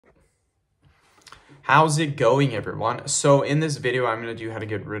How's it going, everyone? So in this video, I'm going to do how to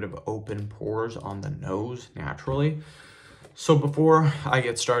get rid of open pores on the nose naturally. So before I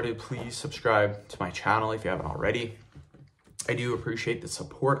get started, please subscribe to my channel if you haven't already. I do appreciate the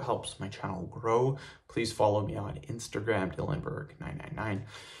support, helps my channel grow. Please follow me on Instagram, Dylanberg999.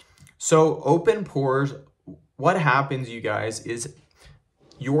 So open pores, what happens, you guys, is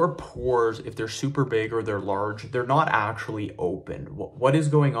your pores, if they're super big or they're large, they're not actually open. What is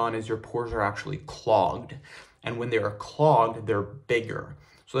going on is your pores are actually clogged. And when they are clogged, they're bigger.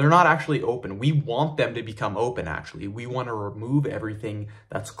 So they're not actually open. We want them to become open, actually. We want to remove everything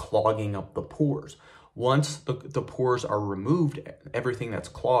that's clogging up the pores. Once the pores are removed, everything that's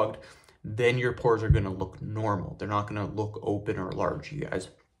clogged, then your pores are going to look normal. They're not going to look open or large, you guys.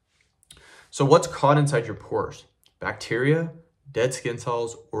 So what's caught inside your pores? Bacteria, dead skin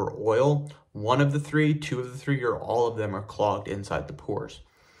cells, or oil. One of the three, two of the three, or all of them are clogged inside the pores.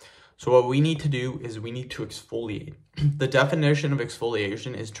 So what we need to do is we need to exfoliate. The definition of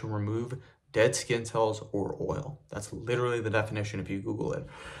exfoliation is to remove dead skin cells or oil. That's literally the definition if you Google it.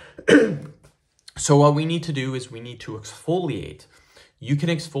 So what we need to do is we need to exfoliate. You can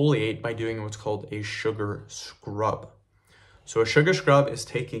exfoliate by doing what's called a sugar scrub. So a sugar scrub is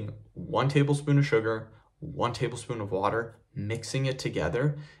taking 1 tablespoon of sugar, 1 tablespoon of water, mixing it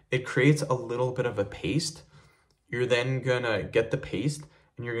together. It creates a little bit of a paste. You're then gonna get the paste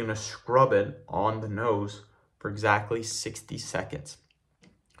and you're gonna scrub it on the nose for exactly 60 seconds.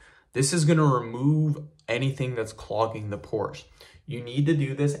 This is gonna remove anything that's clogging the pores. You need to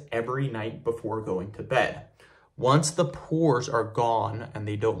do this every night before going to bed. Once the pores are gone and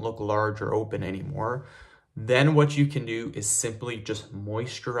they don't look large or open anymore, then what you can do is simply just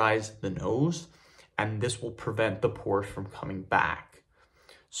moisturize the nose, and this will prevent the pores from coming back.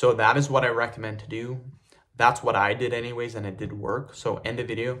 So that is what I recommend to do. That's what I did anyways, and it did work. So end the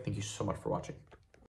video. Thank you so much for watching.